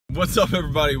What's up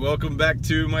everybody, welcome back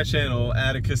to my channel.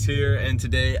 Atticus here, and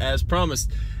today, as promised,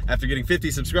 after getting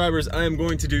 50 subscribers, I am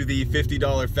going to do the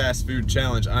 $50 fast food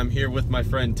challenge. I'm here with my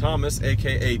friend Thomas,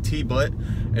 aka T-Butt,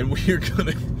 and we're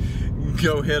gonna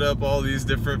go hit up all these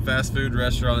different fast food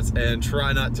restaurants and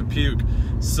try not to puke.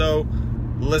 So,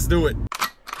 let's do it.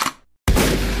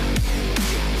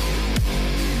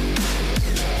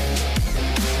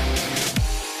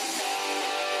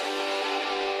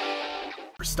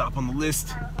 Stop on the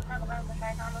list.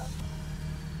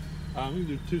 We can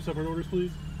do 2 separate orders,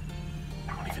 please.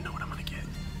 I don't even know what I'm gonna get.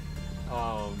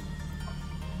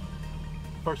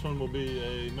 First one will be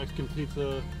a Mexican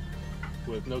pizza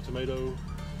with no tomato.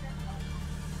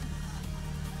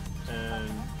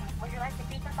 And would you like the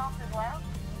pizza sauce as well?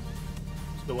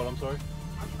 the what? I'm sorry.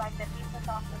 Would you like the pizza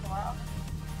sauce as well?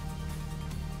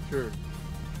 Sure.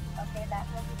 Okay, that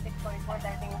will be $6.44. Is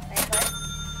everything is straight, right?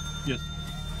 Yes.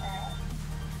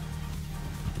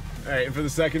 Alright, and for the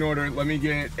second order, let me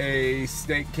get a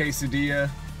steak quesadilla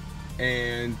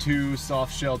and 2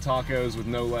 soft shell tacos with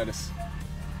no lettuce.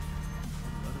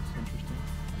 Lettuce, interesting.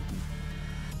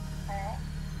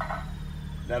 Alright.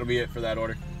 That'll be it for that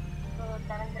order. So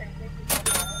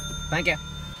Thank you.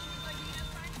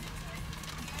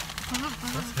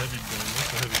 That's heavy,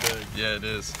 that's a heavy bag. Yeah, it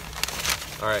is.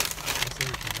 Alright.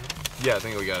 Yeah, I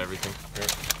think we got everything.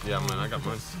 Yeah, man, I got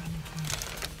mine.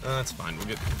 That's fine, we'll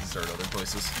get dessert other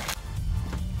places.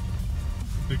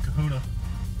 Big kahuna.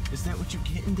 Is that what you're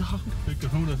getting, dog? Big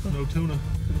kahuna, no tuna.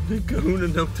 Big kahuna,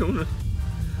 no tuna.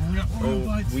 We got Oreo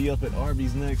bites. We up at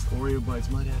Arby's next. Oreo bites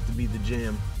might have to be the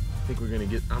jam. I think we're gonna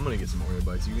get, I'm gonna get some Oreo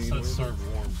bites. You gonna get Oreo bites? Served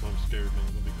warm, so I'm scared, man.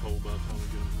 It's gonna be cold by the time we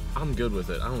get them home. I'm good with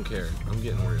it, I don't care. I'm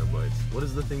getting Oreo bites. What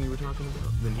is the thing you were talking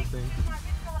about? The new thing?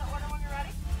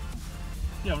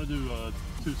 Yeah, I'm gonna do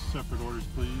 2 separate orders,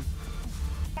 please.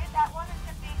 Okay, that one is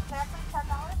going to be exactly $10.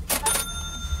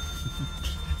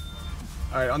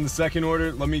 Alright, on the second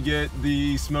order, let me get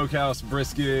the smokehouse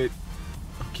brisket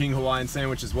King Hawaiian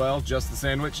sandwich as well, just the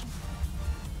sandwich.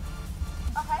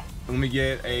 Okay. Let me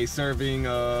get a serving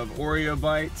of Oreo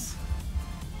bites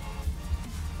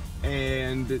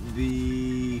and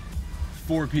the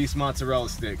 4-piece mozzarella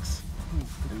sticks.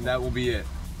 And that will be it.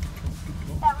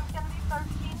 That one's going to be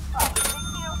 $13.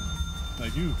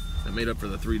 Thank you. Thank you. That made up for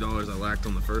the $3 I lacked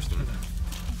on the first one.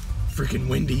 Freaking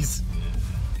Wendy's.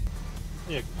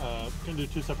 Yeah, can you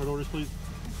do 2 separate orders, please?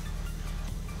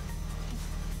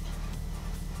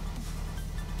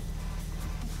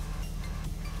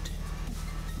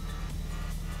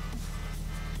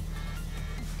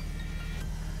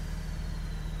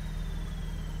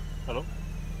 Hello?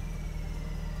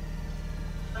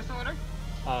 First order?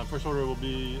 First order will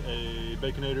be a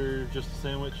Baconator, just a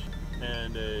sandwich,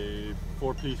 and a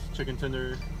 4-piece chicken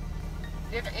tender.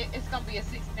 It's gonna be a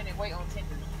 6-minute wait on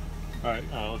tenders. Alright,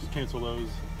 let's cancel those.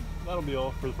 That'll be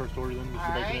all for the first order then, just the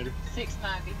Alright, Baconator.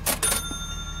 $6.90.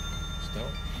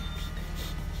 Stop.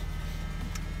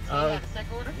 So you have a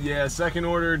second order? Yeah, second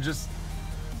order, just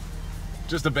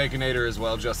a Baconator as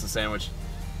well, just the sandwich.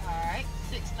 Alright,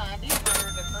 $6.90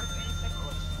 for the first and second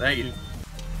order. Thank you.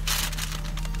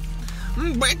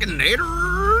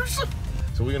 Baconators!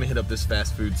 So we're gonna hit up this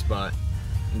fast food spot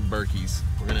in Berkey's.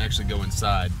 We're gonna actually go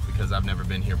inside because I've never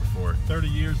been here before. 30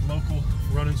 years local,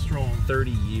 running strong.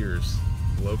 30 years,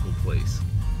 local place.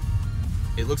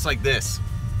 It looks like this.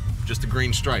 Just a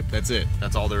green stripe, that's it.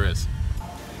 That's all there is.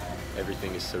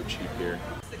 Everything is so cheap here.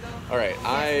 All right,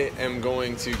 I am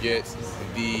going to get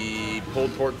the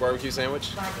pulled pork barbecue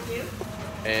sandwich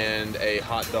and a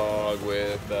hot dog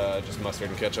with just mustard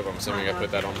and ketchup. I'm assuming I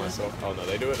put that on myself. Oh no,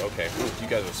 they do it? Okay, ooh, you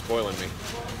guys are spoiling me.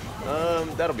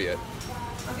 That'll be it.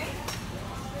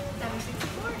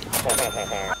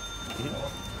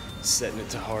 Setting it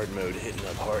to hard mode, hitting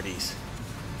up Hardee's.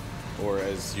 Or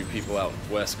as you people out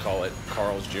west call it,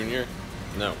 Carl's Jr.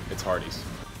 No, it's Hardee's.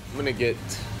 I'm gonna get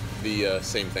the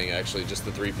same thing actually, just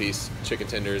the 3-piece chicken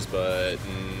tenders, but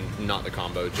not the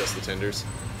combo, just the tenders.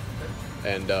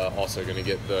 And also gonna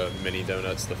get the mini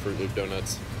donuts, the Fruit Loop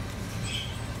donuts.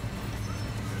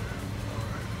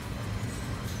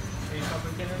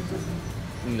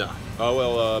 No. Oh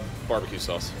well, barbecue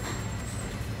sauce.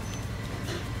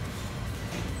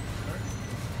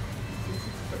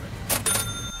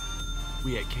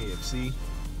 We at KFC.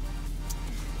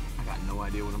 I got no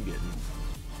idea what I'm getting.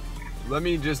 Let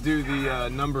me just do the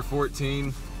number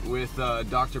 14 with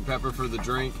Dr. Pepper for the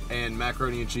drink and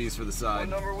macaroni and cheese for the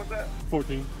side. What number was that?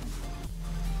 14.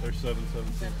 There's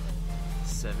 717.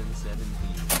 717.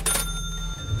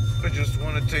 I just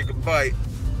want to take a bite.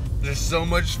 There's so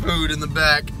much food in the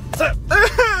back.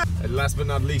 And last but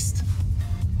not least,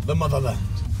 the motherland.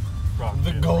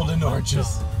 The Golden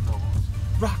Arches.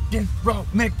 rock and roll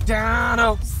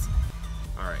McDonald's.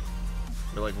 All right,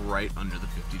 we're like right under the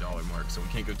 $50 mark, so we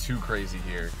can't go too crazy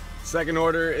here. Second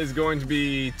order is going to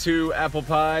be 2 apple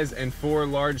pies and 4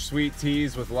 large sweet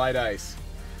teas with light ice.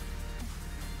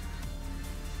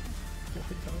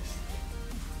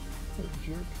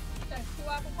 That's 2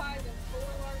 apple pies and 4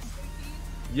 large sweet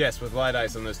teas. Yes, with light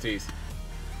ice on those teas. Is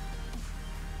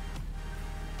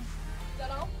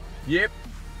that all? Yep.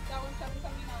 That one's $7.79.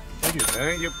 Thank you.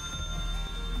 Thank you.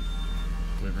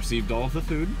 We've received all of the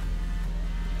food.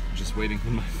 Just waiting for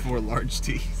my 4 large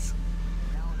teas.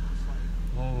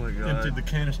 Oh my god. Emptied the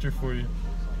canister for you.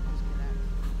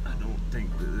 I don't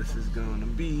think that this is gonna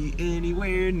be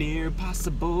anywhere near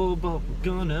possible, but we're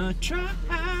gonna try.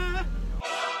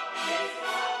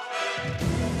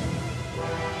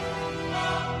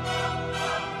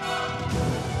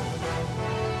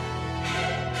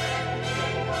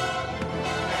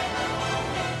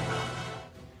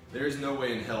 There's no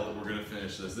way in hell that we're gonna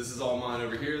finish this. This is all mine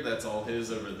over here, that's all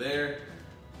his over there.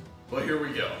 But here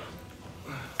we go.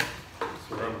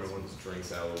 So I'm going with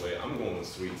drinks out of the way. I'm going with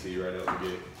sweet tea right out the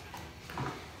gate.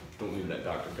 Don't need that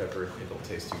Dr. Pepper. It don't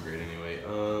taste too great anyway.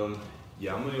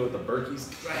 Yeah, I'm gonna go with the Berkeys.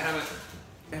 I haven't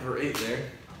ever ate there.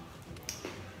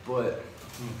 But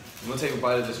I'm gonna take a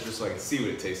bite of this just so I can see what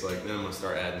it tastes like. Then I'm gonna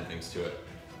start adding things to it.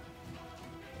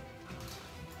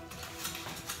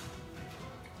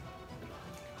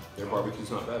 Their barbecue's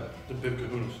not bad. The Big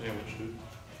Kahuna sandwich, dude.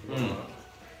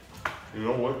 You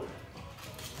know what?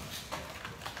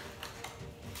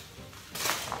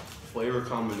 Flavor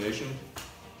combination.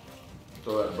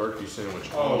 Throw that Berkey sandwich.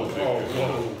 Oh,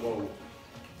 whoa.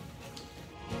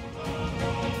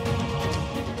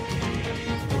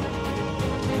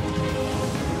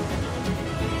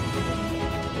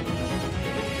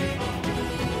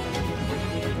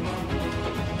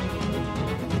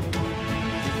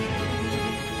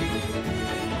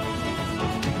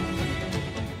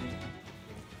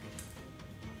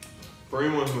 For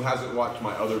anyone who hasn't watched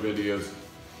my other videos,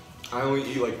 I only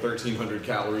eat like 1,300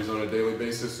 calories on a daily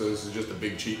basis, so this is just a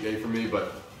big cheat day for me,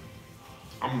 but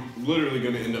I'm literally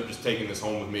gonna end up just taking this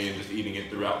home with me and just eating it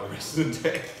throughout the rest of the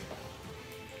day.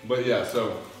 But yeah,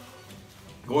 so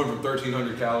going from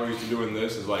 1,300 calories to doing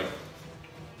this is like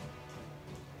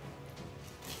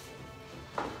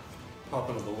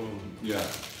Popping a balloon. yeah,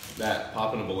 that,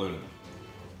 popping a balloon.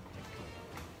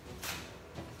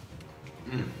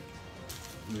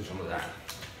 Give me some of that.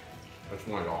 That's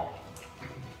one all.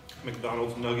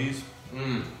 McDonald's nuggies.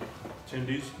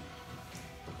 Tendies.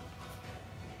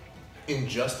 In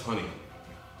just honey.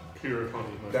 Pure honey,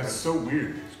 my That's friend. so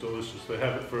weird. It's delicious. They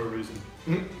have it for a reason.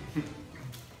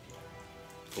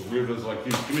 So weird is like,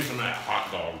 give me some of that hot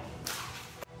dog.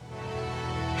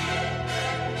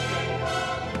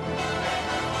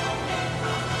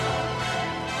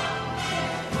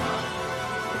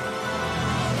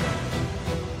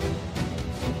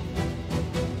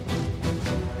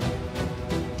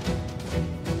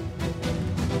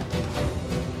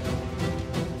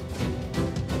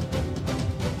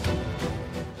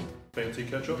 Fancy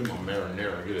ketchup. Look at my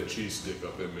marinara, get a cheese stick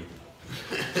up in me.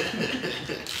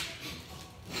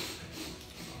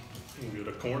 You can get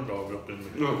a corn dog up in me.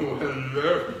 No,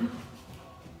 hello.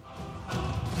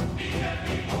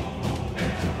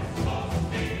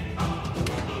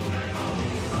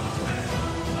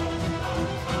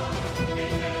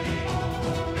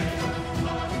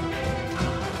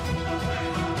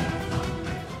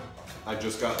 I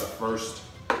just got the first,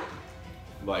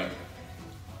 like,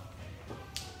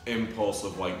 impulse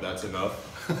of like, that's enough.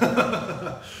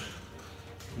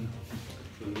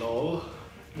 Lol.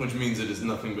 Which means it is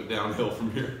nothing but downhill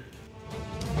from here. Oh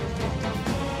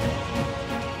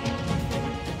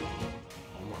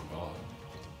my god.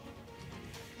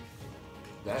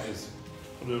 That is,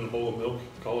 Put it in a bowl of milk,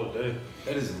 call it a day.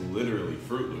 that is literally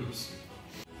Fruit Loops.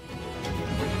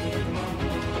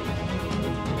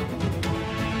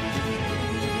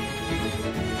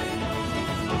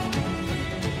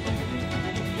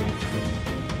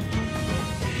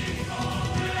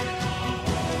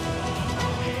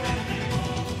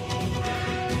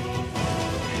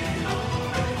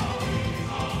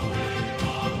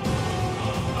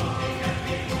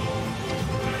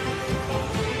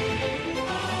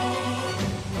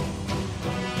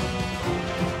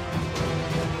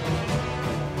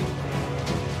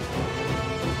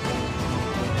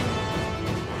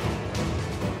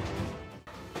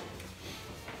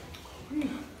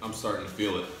 I'm starting to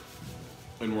feel it.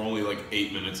 And we're only like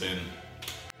 8 minutes in.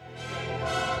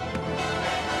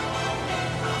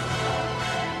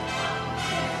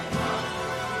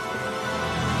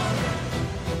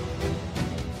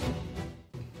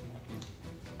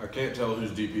 I can't tell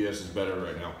whose DPS is better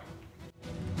right now.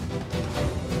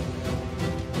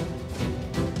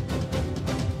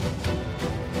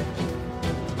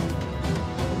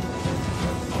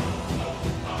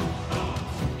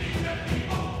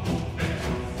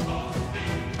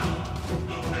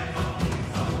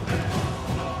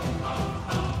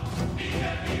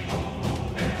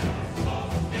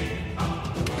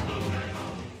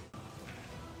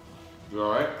 You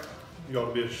alright? You ought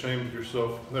to be ashamed of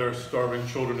yourself. There are starving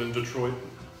children in Detroit.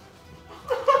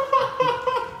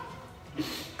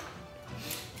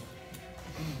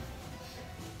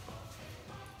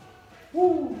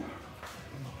 Woo!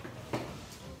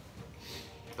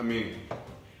 I mean,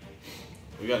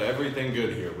 we got everything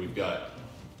good here. We've got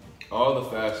all the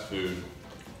fast food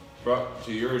brought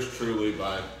to yours truly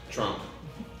by Trump.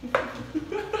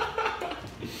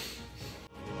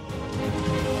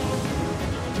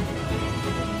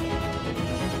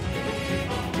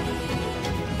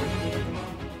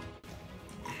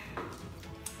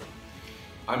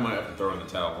 I might have to throw in the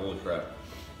towel. Holy crap.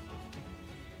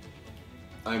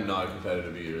 I'm not a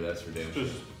competitive eater, that's for damn sure.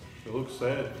 Just, it looks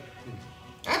sad.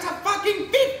 That's a fucking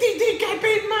 50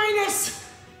 DKP minus!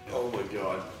 Oh my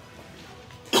god.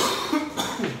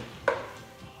 I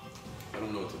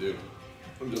don't know what to do.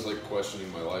 I'm just like questioning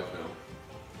my life now.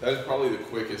 That is probably the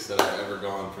quickest that I've ever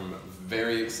gone from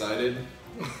very excited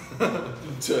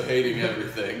to hating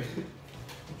everything. What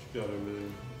you got over there?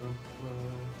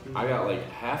 I got like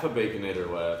half a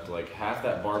Baconator left, like half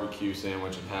that barbecue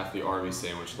sandwich and half the Arby's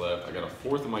sandwich left. I got a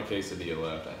fourth of my quesadilla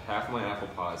left, half my apple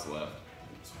pies left.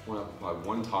 One apple pie,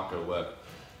 one taco left,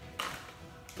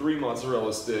 3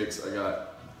 mozzarella sticks. I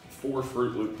got 4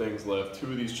 Fruit Loop things left,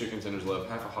 2 of these chicken tenders left,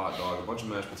 half a hot dog, a bunch of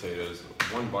mashed potatoes,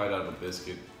 1 bite out of a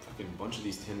biscuit, fucking bunch of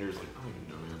these tenders. Like, I don't even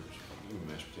know, man. Give me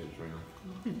mashed potatoes right now.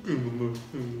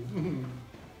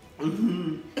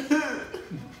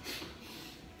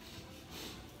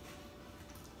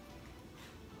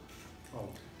 Oh.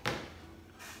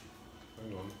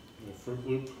 Hang on. A Fruit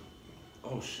Loop.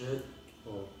 Oh shit. Oh,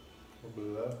 a little bit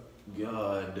of that.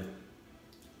 God.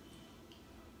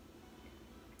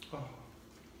 Oh.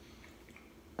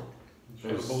 Just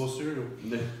got a bowl of cereal.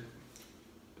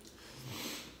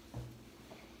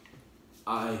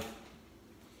 I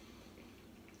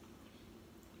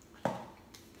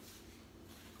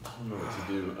don't know what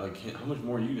to do. I can't. How much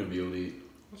more are you gonna be able to eat?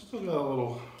 I still got a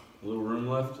little room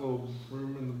left? little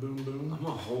room in the boom boom. I'm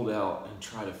gonna hold out and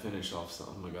try to finish off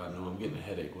something. Oh my god, no, I'm getting a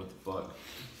headache. What the fuck?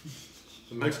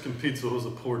 The Mexican pizza was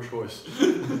a poor choice.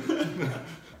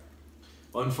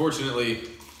 Unfortunately,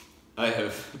 I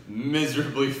have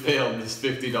miserably failed this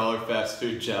 $50 fast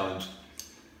food challenge.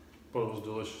 But it was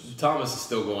delicious. Thomas is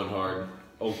still going hard.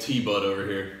 Old T-Bud over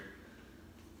here.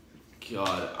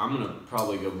 God, I'm gonna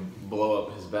probably go blow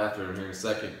up his bathroom here in a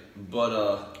second.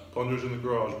 But Plunder's in the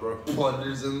garage, bro.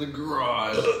 Plunder's in the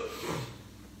garage.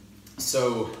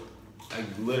 So,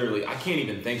 I can't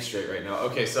even think straight right now.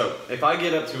 Okay, so if I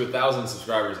get up to 1,000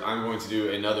 subscribers, I'm going to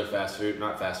do another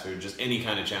not fast food, just any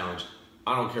kind of challenge.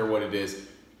 I don't care what it is.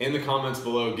 In the comments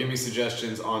below, give me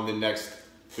suggestions on the next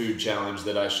food challenge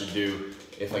that I should do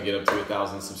if I get up to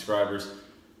 1,000 subscribers.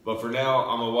 But for now,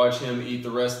 I'm gonna watch him eat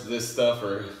the rest of this stuff,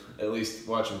 or at least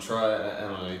watch him try it. I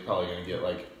don't know, he's probably gonna get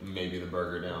like maybe the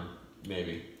burger down,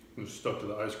 maybe. I'm stuck to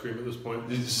the ice cream at this point.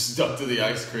 He's just stuck to the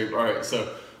ice cream. All right,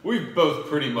 so we've both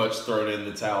pretty much thrown in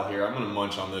the towel here. I'm gonna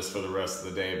munch on this for the rest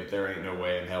of the day, but there ain't no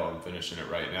way in hell I'm finishing it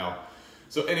right now.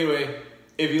 So anyway,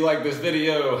 if you like this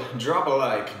video, drop a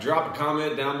like, drop a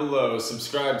comment down below,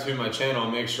 subscribe to my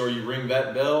channel, make sure you ring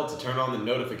that bell to turn on the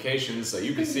notifications so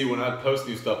you can see when I post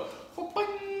new stuff.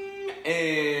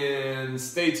 And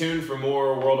stay tuned for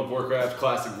more World of Warcraft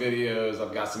classic videos.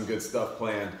 I've got some good stuff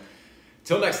planned.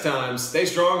 Till next time, stay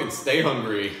strong and stay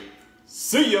hungry.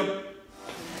 See ya!